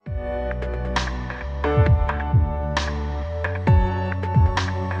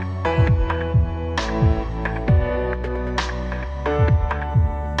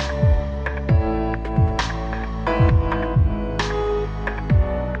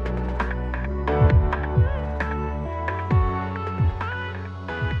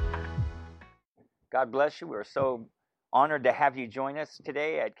God bless you. We're so honored to have you join us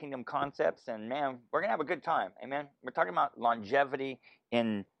today at Kingdom Concepts. And man, we're going to have a good time. Amen. We're talking about longevity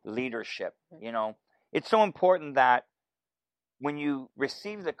in leadership. You know, it's so important that when you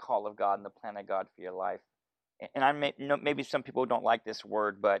receive the call of God and the plan of God for your life, and maybe some people don't like this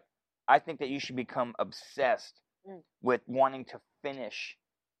word, but I think that you should become obsessed with wanting to finish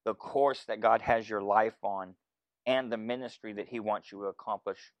the course that God has your life on and the ministry that he wants you to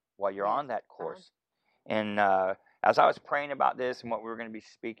accomplish while you're on that course. And as I was praying about this and what we were going to be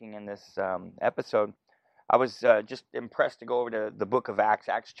speaking in this episode, I was just impressed to go over to the book of Acts,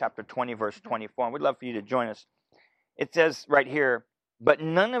 Acts chapter 20, verse 24. And we'd love for you to join us. It says right here, "But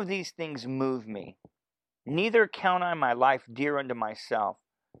none of these things move me, neither count I my life dear unto myself,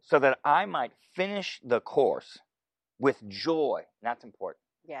 so that I might finish the course with joy." And that's important.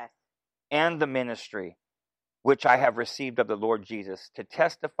 Yes. "And the ministry which I have received of the Lord Jesus, to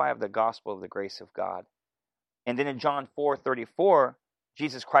testify of the gospel of the grace of God." And then in John 4:34,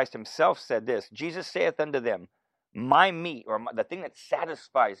 Jesus Christ himself said this. Jesus saith unto them, "My meat," or the thing that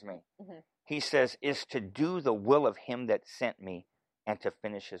satisfies me, he says, "is to do the will of him that sent me and to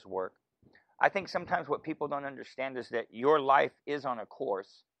finish his work." I think sometimes what people don't understand is that your life is on a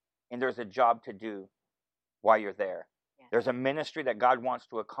course and there's a job to do while you're there. Yeah. There's a ministry that God wants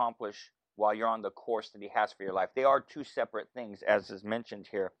to accomplish while you're on the course that he has for your life. They are two separate things, as is mentioned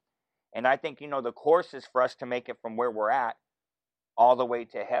here. And I think, the course is for us to make it from where we're at all the way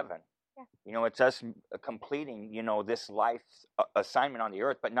to heaven. Yeah. It's us completing, this life's assignment on the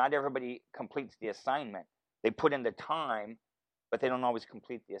earth, but not everybody completes the assignment. They put in the time, but they don't always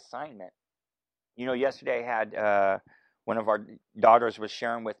complete the assignment. Yesterday I had one of our daughters was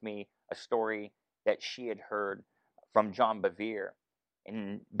sharing with me a story that she had heard from John Bevere.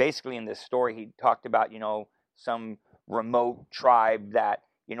 And basically in this story, he talked about, some remote tribe that,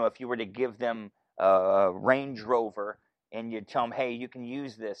 if you were to give them a Range Rover and you'd tell them, hey, you can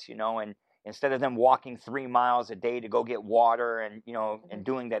use this, and instead of them walking 3 miles a day to go get water and, and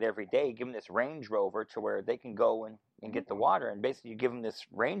doing that every day, give them this Range Rover to where they can go and get the water. And basically you give them this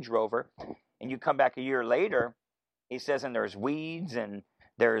Range Rover and you come back a year later, he says, and there's weeds and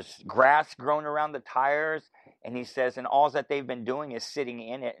there's grass growing around the tires. And he says, and all that they've been doing is sitting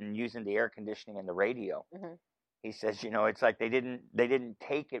in it and using the air conditioning and the radio. He says, it's like they didn't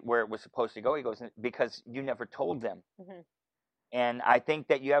take it where it was supposed to go. He goes, because you never told them. And I think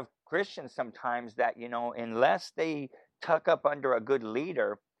that you have Christians sometimes that, unless they tuck up under a good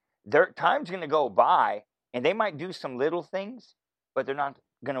leader, their time's going to go by and they might do some little things, but they're not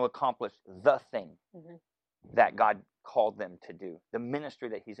going to accomplish the thing that God called them to do, the ministry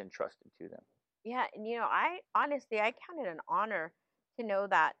that he's entrusted to them. Yeah, and I honestly count it an honor to know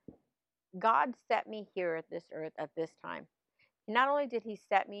that God set me here at this earth at this time. Not only did he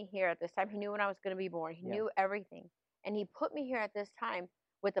set me here at this time, he knew when I was going to be born. He knew everything. And he put me here at this time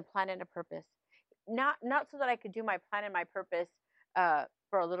with a plan and a purpose. Not so that I could do my plan and my purpose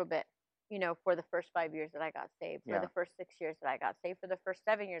for a little bit, for the first 5 years that I got saved, for the first 6 years that I got saved, for the first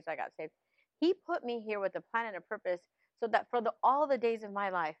 7 years I got saved. He put me here with a plan and a purpose so that for all the days of my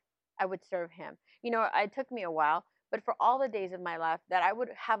life, I would serve him. It took me a while, but for all the days of my life that I would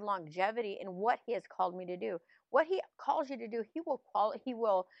have longevity in what he has called me to do. What he calls you to do, he'll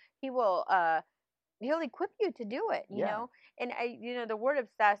equip you to do it, you know? And the word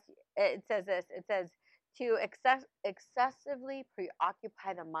obsessed, it says this, it says to excessively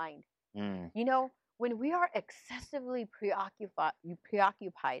preoccupy the mind. When we are excessively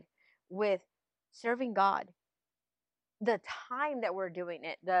preoccupied with serving God, the time that we're doing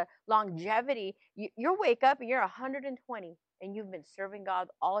it, the longevity, you'll wake up and you're 120 and you've been serving God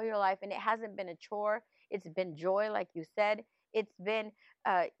all your life, and it hasn't been a chore. It's been joy, like you said. It's been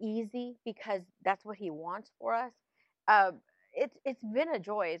easy because that's what he wants for us. It's been a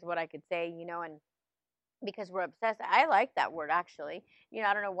joy is what I could say, and because we're obsessed. I like that word, actually.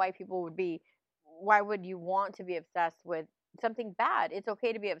 I don't know why would you want to be obsessed with something bad? It's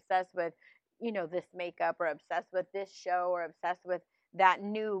okay to be obsessed with this makeup, or obsessed with this show, or obsessed with that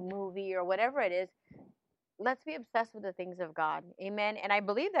new movie, or whatever it is. Let's be obsessed with the things of God. Amen. And I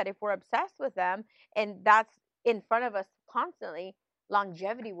believe that if we're obsessed with them and that's in front of us constantly,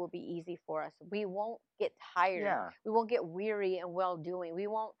 longevity will be easy for us. We won't get tired. We won't get weary and well doing. We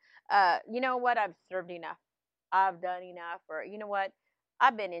won't, you know what? I've served enough. I've done enough. Or you know what?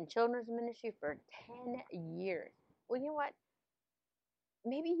 I've been in children's ministry for 10 years. Well, you know what?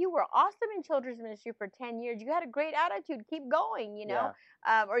 Maybe you were awesome in children's ministry for 10 years. You had a great attitude. Keep going,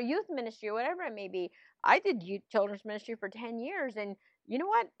 or youth ministry, or whatever it may be. I did children's ministry for 10 years, and you know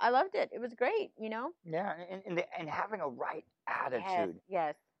what? I loved it. It was great, Yeah, and having a right attitude.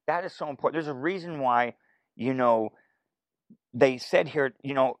 Yes. That is so important. There's a reason why, you know, they said here,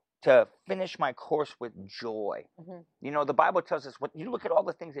 you know, to finish my course with joy. You know, the Bible tells us, what you look at all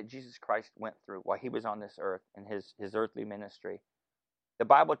the things that Jesus Christ went through while he was on this earth in his earthly ministry. The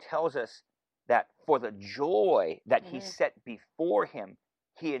Bible tells us that for the joy that he set before him,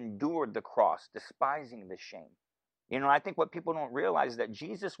 he endured the cross, despising the shame. You know, I think what people don't realize is that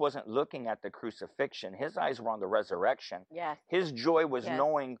Jesus wasn't looking at the crucifixion. His eyes were on the resurrection. Yes. His joy was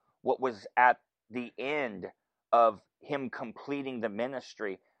knowing what was at the end of him completing the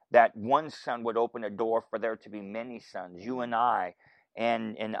ministry, that one son would open a door for there to be many sons, you and I,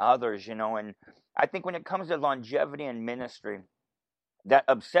 and others, you know. And I think when it comes to longevity in ministry, that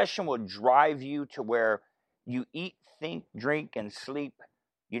obsession will drive you to where you eat, think, drink, and sleep,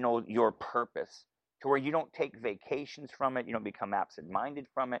 you know, your purpose, to where you don't take vacations from it, you don't become absent-minded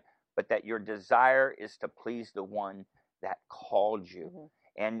from it, but that your desire is to please the one that called you.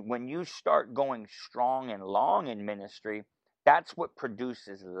 And when you start going strong and long in ministry, that's what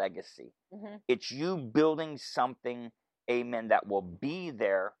produces legacy. It's you building something, amen, that will be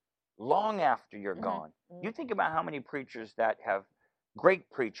there long after you're gone. You think about how many preachers that have,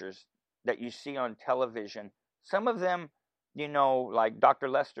 great preachers that you see on television, some of them, you know, like Dr.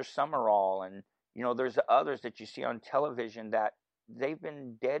 Lester Summerall, and, you know, there's others that you see on television that they've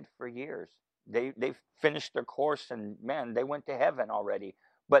been dead for years. They've finished their course, and man, they went to heaven already.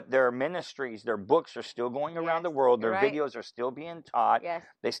 But their ministries, their books are still going around the world. Their videos are still being taught.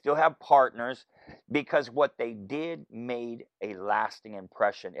 They still have partners, because what they did made a lasting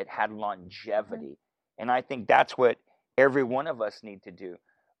impression. It had longevity. And I think that's what every one of us need to do.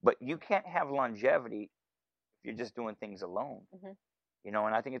 But you can't have longevity if you're just doing things alone. You know,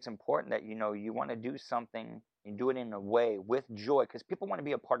 and I think it's important that, you know, you want to do something and do it in a way with joy, because people want to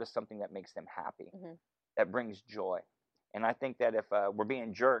be a part of something that makes them happy, that brings joy. And I think that if we're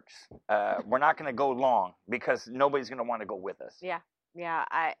being jerks, we're not going to go long, because nobody's going to want to go with us.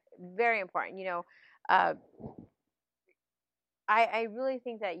 Very important. You know, I really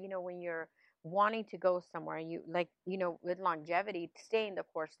think that, you know, when you're wanting to go somewhere, you, like, you know, with longevity, staying the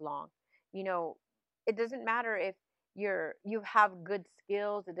course long, you know, it doesn't matter if you have good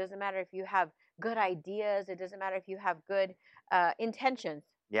skills. It doesn't matter if you have good ideas. It doesn't matter if you have good intentions.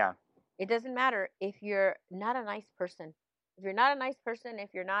 It doesn't matter if you're not a nice person. If you're not a nice person, if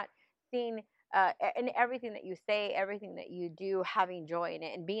you're not seeing in everything that you say, everything that you do, having joy in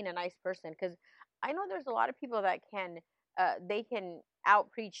it and being a nice person. Because I know there's a lot of people that can they can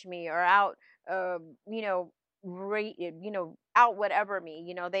out preach me or out you know, out whatever me.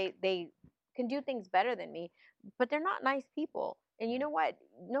 You know, they can do things better than me, but they're not nice people. And you know what?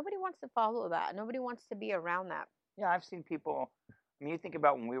 Nobody wants to follow that. Nobody wants to be around that. I've seen people. I mean, you think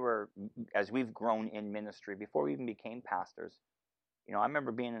about when we were, as we've grown in ministry, before we even became pastors. You know, I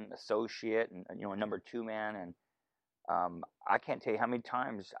remember being an associate and, you know, a number 2 man, and I can't tell you how many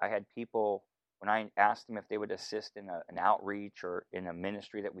times I had people, when I asked them if they would assist in an outreach or in a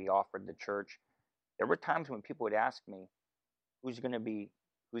ministry that we offered the church. There were times when people would ask me, who's going to be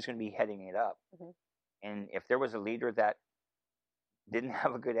heading it up? And if there was a leader that didn't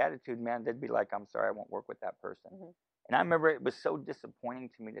have a good attitude, man, they'd be like, I'm sorry, I won't work with that person. And I remember it was so disappointing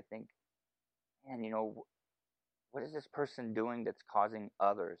to me to think, man, you know, what is this person doing that's causing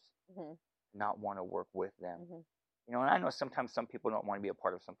others not want to work with them? You know, and I know sometimes some people don't want to be a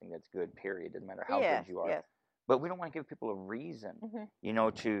part of something that's good, period. Doesn't matter how good you are. But we don't want to give people a reason, you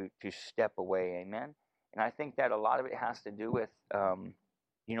know, to step away. Amen. And I think that a lot of it has to do with,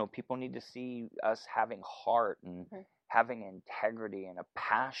 you know, people need to see us having heart and having integrity and a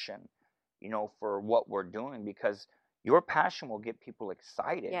passion, you know, for what we're doing, because your passion will get people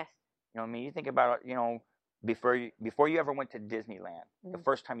excited. You know, I mean, you think about it, you know, before you ever went to Disneyland, the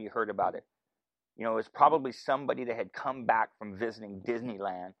first time you heard about it, you know, it's probably somebody that had come back from visiting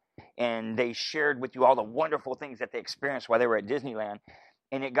Disneyland, and they shared with you all the wonderful things that they experienced while they were at Disneyland.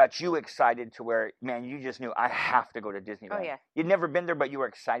 And it got you excited to where, man, you just knew, I have to go to Disneyland. You'd never been there, but you were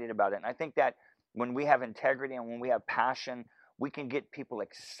excited about it. And I think that when we have integrity and when we have passion, we can get people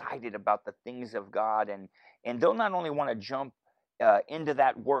excited about the things of God. And they'll not only want to jump into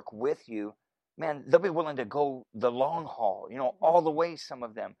that work with you, man, they'll be willing to go the long haul, you know, all the way, some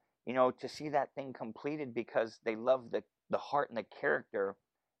of them, you know, to see that thing completed, because they love the heart and the character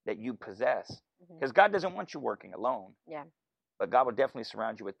that you possess. Because God doesn't want you working alone. But God will definitely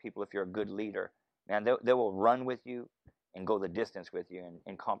surround you with people if you're a good leader. Man, they will run with you and go the distance with you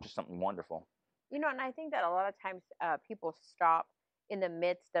and accomplish something wonderful. You know, and I think that a lot of times people stop in the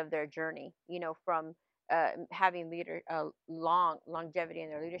midst of their journey, you know, from having longevity in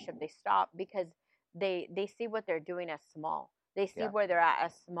their leadership. They stop because they see what they're doing as small. They see where they're at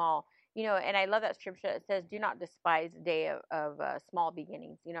as small. And I love that scripture that says, do not despise the day of small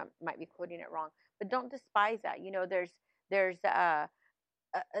beginnings. I might be quoting it wrong, but don't despise that. There's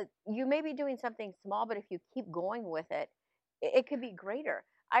you may be doing something small, but if you keep going with it, it could be greater.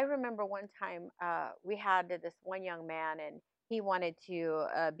 I remember one time we had this one young man, and he wanted to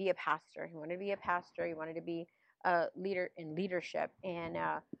be a pastor. He wanted to be a pastor. He wanted to be a leader in leadership. And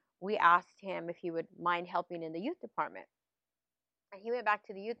we asked him if he would mind helping in the youth department. And he went back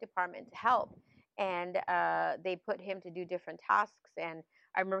to the youth department to help. And they put him to do different tasks. And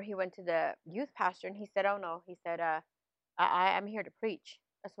I remember he went to the youth pastor, and he said, oh, no. He said, I'm here to preach.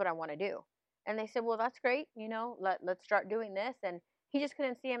 That's what I want to do. And they said, well, that's great. Let's start doing this. And he just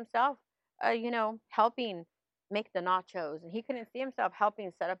couldn't see himself, helping make the nachos. And he couldn't see himself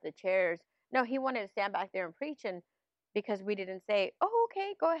helping set up the chairs. No, he wanted to stand back there and preach. And because we didn't say, oh,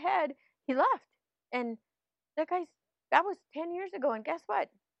 okay, go ahead, he left. And that was 10 years ago. And guess what?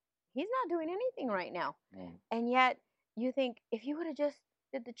 He's not doing anything right now. Mm. And yet you think, if you would have just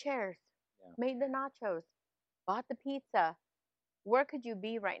did the chairs, made the nachos, bought the pizza, where could you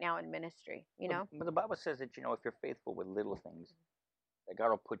be right now in ministry? But the Bible says that, if you're faithful with little things, that God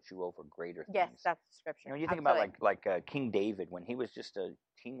will put you over greater things. Yes, that's the scripture. You think about like King David, when he was just a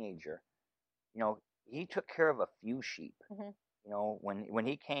teenager, he took care of a few sheep. Mm-hmm. When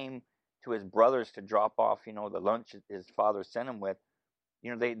he came to his brothers to drop off, the lunch his father sent him with,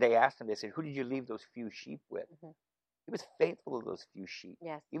 they asked him, they said, who did you leave those few sheep with? Mm-hmm. He was faithful to those few sheep.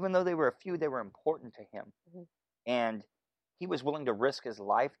 Yes. Even though they were a few, they were important to him. Mm-hmm. And he was willing to risk his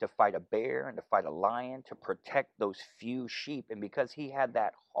life to fight a bear and to fight a lion to protect those few sheep. And because he had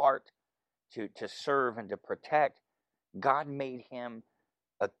that heart to serve and to protect, God made him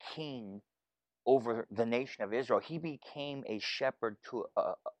a king over the nation of Israel. He became a shepherd to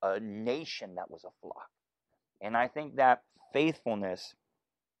a nation that was a flock. And I think that faithfulness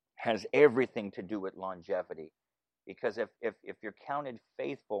has everything to do with longevity. Because if you're counted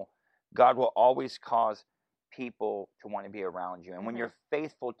faithful, God will always cause people to want to be around you. And when you're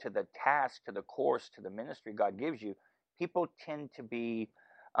faithful to the task, to the course, to the ministry God gives you, people tend to be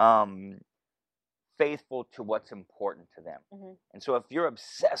faithful to what's important to them. Mm-hmm. And so if you're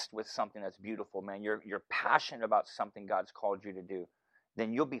obsessed with something that's beautiful, man, you're passionate about something God's called you to do,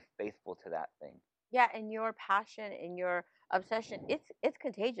 then you'll be faithful to that thing. Yeah, and your passion and your obsession, it's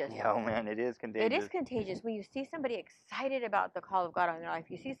contagious. Yeah, man, it is contagious. It is contagious. When you see somebody excited about the call of God on their life,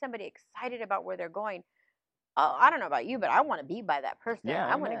 you see somebody excited about where they're going. Oh, I don't know about you, but I want to be by that person. Yeah,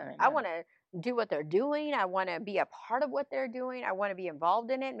 I want to do what they're doing. I want to be a part of what they're doing. I want to be involved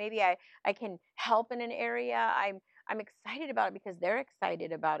in it. Maybe I can help in an area. I'm excited about it because they're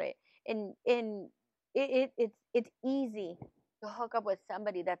excited about it. And it's easy to hook up with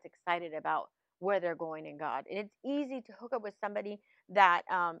somebody that's excited about where they're going in God. And it's easy to hook up with somebody that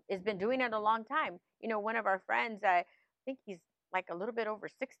has been doing it a long time. One of our friends, I think he's like a little bit over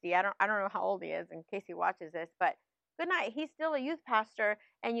 60. I don't know how old he is in case he watches this, but good night. He's still a youth pastor,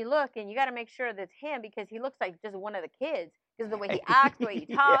 and you look and you got to make sure that's him because he looks like just one of the kids because the way he acts, the way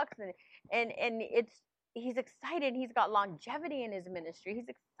he talks, and he's excited. He's got longevity in his ministry. He's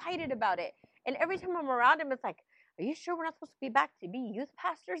excited about it. And every time I'm around him, it's like, are you sure we're not supposed to be back to be youth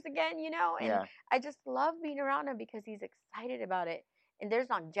pastors again? And I just love being around him because he's excited about it. And there's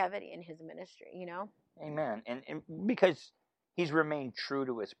longevity in his ministry, Amen. And because he's remained true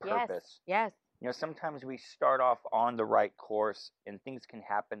to his purpose. Yes. Sometimes we start off on the right course and things can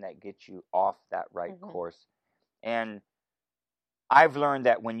happen that get you off that right course. And I've learned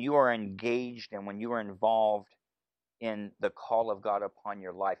that when you are engaged and when you are involved in the call of God upon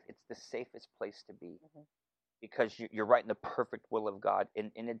your life, it's the safest place to be. Because you're right in the perfect will of God.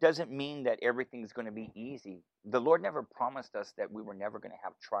 And it doesn't mean that everything's going to be easy. The Lord never promised us that we were never going to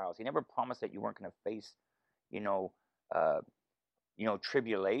have trials. He never promised that you weren't going to face,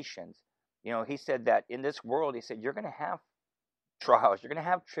 tribulations. He said that in this world, he said, you're going to have trials. You're going to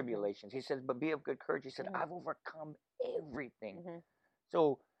have tribulations. He says, but be of good courage. He said, I've overcome everything.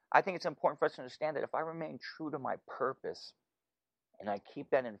 So I think it's important for us to understand that if I remain true to my purpose and I keep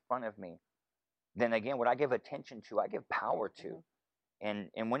that in front of me, then again, what I give attention to, I give power to.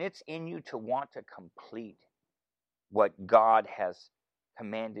 And when it's in you to want to complete what God has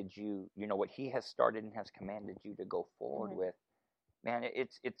commanded you, what he has started and has commanded you to go forward with, man,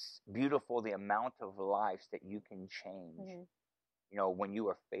 it's beautiful the amount of lives that you can change, when you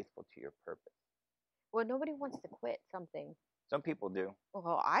are faithful to your purpose. Well, nobody wants to quit something. Some people do.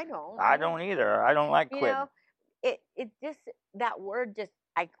 Well, I don't. I don't either. I don't like quitting. It just, that word just,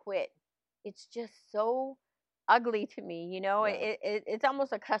 I quit. It's just so ugly to me, it's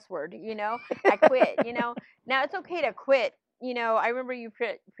almost a cuss word, I quit, Now it's okay to quit I remember you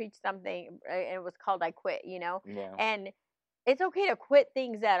preached something, and it was called "I Quit." Yeah. And it's okay to quit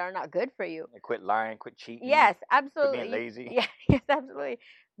things that are not good for you. Quit lying, quit cheating. Yes, Quit absolutely. being lazy. Yeah, yes, absolutely.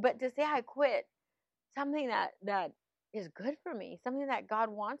 But to say I quit something that is good for me, something that God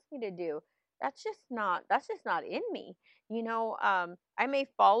wants me to do, that's just not in me. I may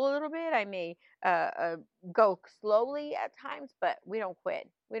fall a little bit, I may go slowly at times, but we don't quit.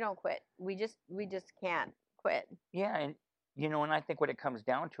 We don't quit. We just can't quit. Yeah, and I think what it comes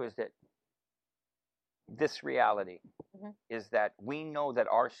down to is that this reality Hmm. is that we know that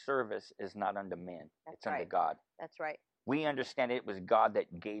our service is not unto men; it's unto right. God. That's right. We understand it was God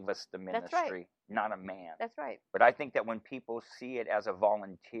that gave us the That's right. ministry, not a man. That's right. But I think that when people see it as a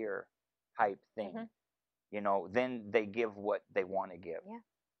volunteer type thing, Hmm. then they give what they want to give.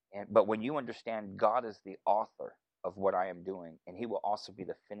 Yeah. But when you understand God is the author of what I am doing, and He will also be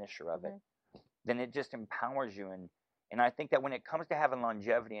the finisher of it, then it just empowers you. And I think that when it comes to having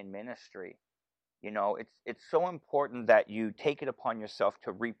longevity in ministry, it's so important that you take it upon yourself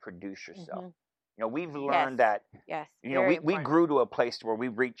to reproduce yourself. We've learned that Yes. we Very we important. grew to a place where we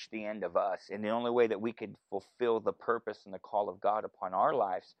reached the end of us, and the only way that we could fulfill the purpose and the call of God upon our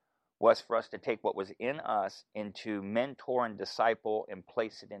lives was for us to take what was in us and to mentor and disciple and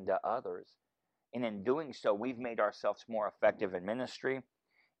place it into others. And in doing so, we've made ourselves more effective in ministry,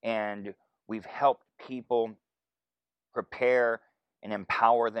 and we've helped people prepare and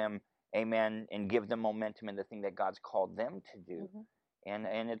empower them, amen, and give them momentum in the thing that God's called them to do. And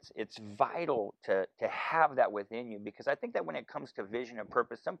it's vital to have that within you, because I think that when it comes to vision and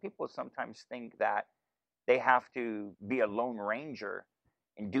purpose, some people sometimes think that they have to be a lone ranger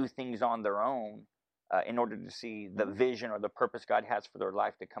and do things on their own in order to see the vision or the purpose God has for their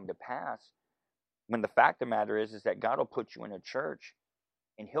life to come to pass. When the fact of the matter is that God will put you in a church,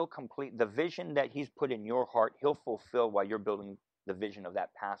 and He'll complete the vision that He's put in your heart. He'll fulfill while you're building the vision of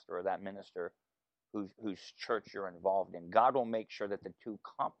that pastor or that minister whose church you're involved in. God will make sure that the two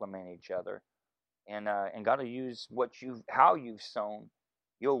complement each other, and God will use how you've sown.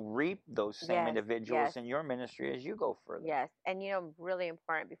 You'll reap those same individuals in your ministry as you go further. Yes, and really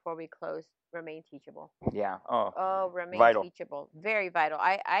important before we close, remain teachable. Yeah. Remain vital. teachable. Very vital.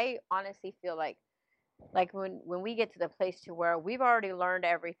 I honestly feel like when we get to the place to where we've already learned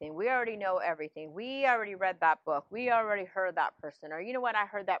everything, we already know everything, we already read that book, we already heard that person, or I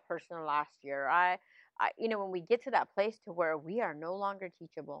heard that person last year. When we get to that place to where we are no longer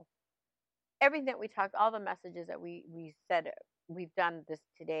teachable, everything that we talked, all the messages that we said, we've done this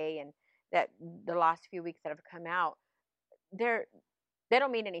today, and that the last few weeks that have come out, they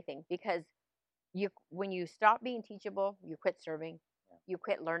don't mean anything, because when you stop being teachable, you quit serving, you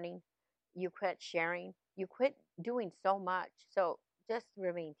quit learning, you quit sharing, you quit doing so much. So just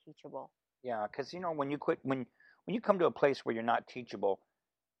remain teachable. Yeah, because when you come to a place where you're not teachable,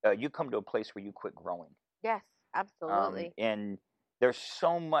 you come to a place where you quit growing. Yes, absolutely. And there's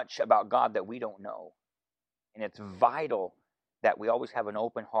so much about God that we don't know, and it's vital that we always have an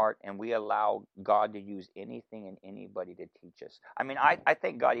open heart and we allow God to use anything and anybody to teach us. I mean, I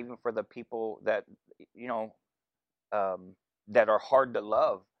thank God even for the people that that are hard to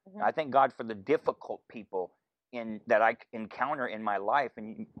love. I thank God for the difficult people that I encounter in my life.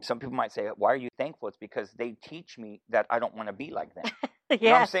 And some people might say, "Why are you thankful?" It's because they teach me that I don't want to be like them. Yes. You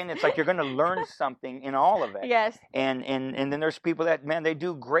know what I'm saying? It's like you're going to learn something in all of it. Yes. And then there's people that, man, they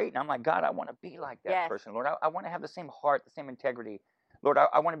do great. And I'm like, God, I want to be like that person. Lord, I want to have the same heart, the same integrity. Lord,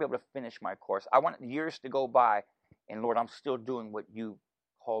 I want to be able to finish my course. I want years to go by. And Lord, I'm still doing what you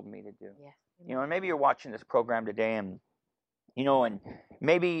called me to do. Yes. And maybe you're watching this program today and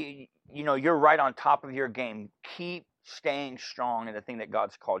maybe, you're right on top of your game. Keep staying strong in the thing that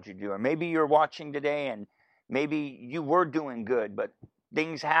God's called you to do. Or maybe you're watching today and maybe you were doing good, but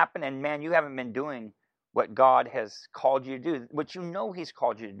things happen and, man, you haven't been doing what God has called you to do, what He's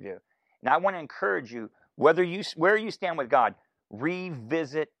called you to do. And I want to encourage you, where you stand with God,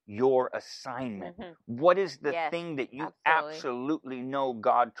 revisit your assignment. What is the thing that you absolutely know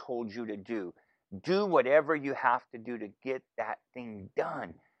God told you to do? Do whatever you have to do to get that thing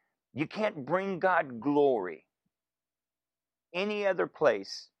done. You can't bring God glory any other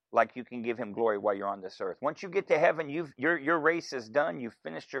place like you can give Him glory while you're on this earth. Once you get to heaven, your race is done. You've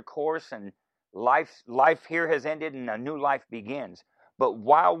finished your course, and life here has ended, and a new life begins. But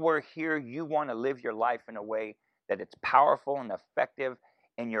while we're here, you want to live your life in a way that it's powerful and effective,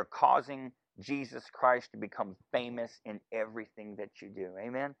 and you're causing Jesus Christ to become famous in everything that you do.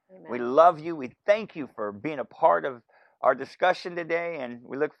 Amen? We love you. We thank you for being a part of our discussion today, and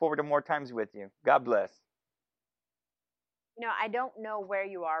we look forward to more times with you. God bless. I don't know where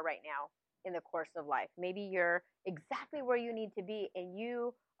you are right now, in the course of life. Maybe you're exactly where you need to be and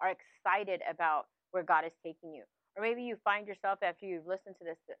you are excited about where God is taking you. Or maybe you find yourself, after you've listened to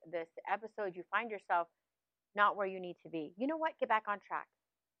this episode, you find yourself not where you need to be. You know what? Get back on track.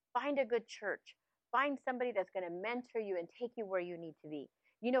 Find a good church. Find somebody that's going to mentor you and take you where you need to be.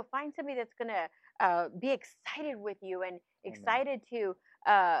 Find somebody that's going to be excited with you and excited to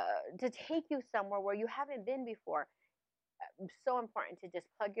take you somewhere where you haven't been before. So important to just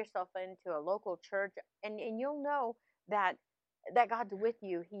plug yourself into a local church, and you'll know that God's with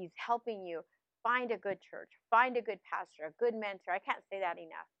you. He's helping you. Find a good church. Find a good pastor, a good mentor. I can't say that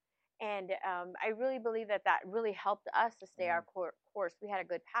enough. And I really believe that really helped us to stay our course. We had a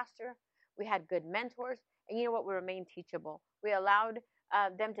good pastor. We had good mentors. And you know what? We remained teachable. We allowed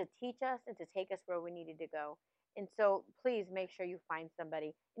them to teach us and to take us where we needed to go. And so please make sure you find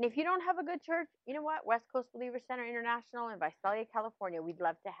somebody. And if you don't have a good church, you know what? West Coast Believer Center International in Visalia, California. We'd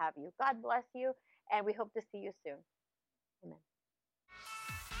love to have you. God bless you. And we hope to see you soon. Amen.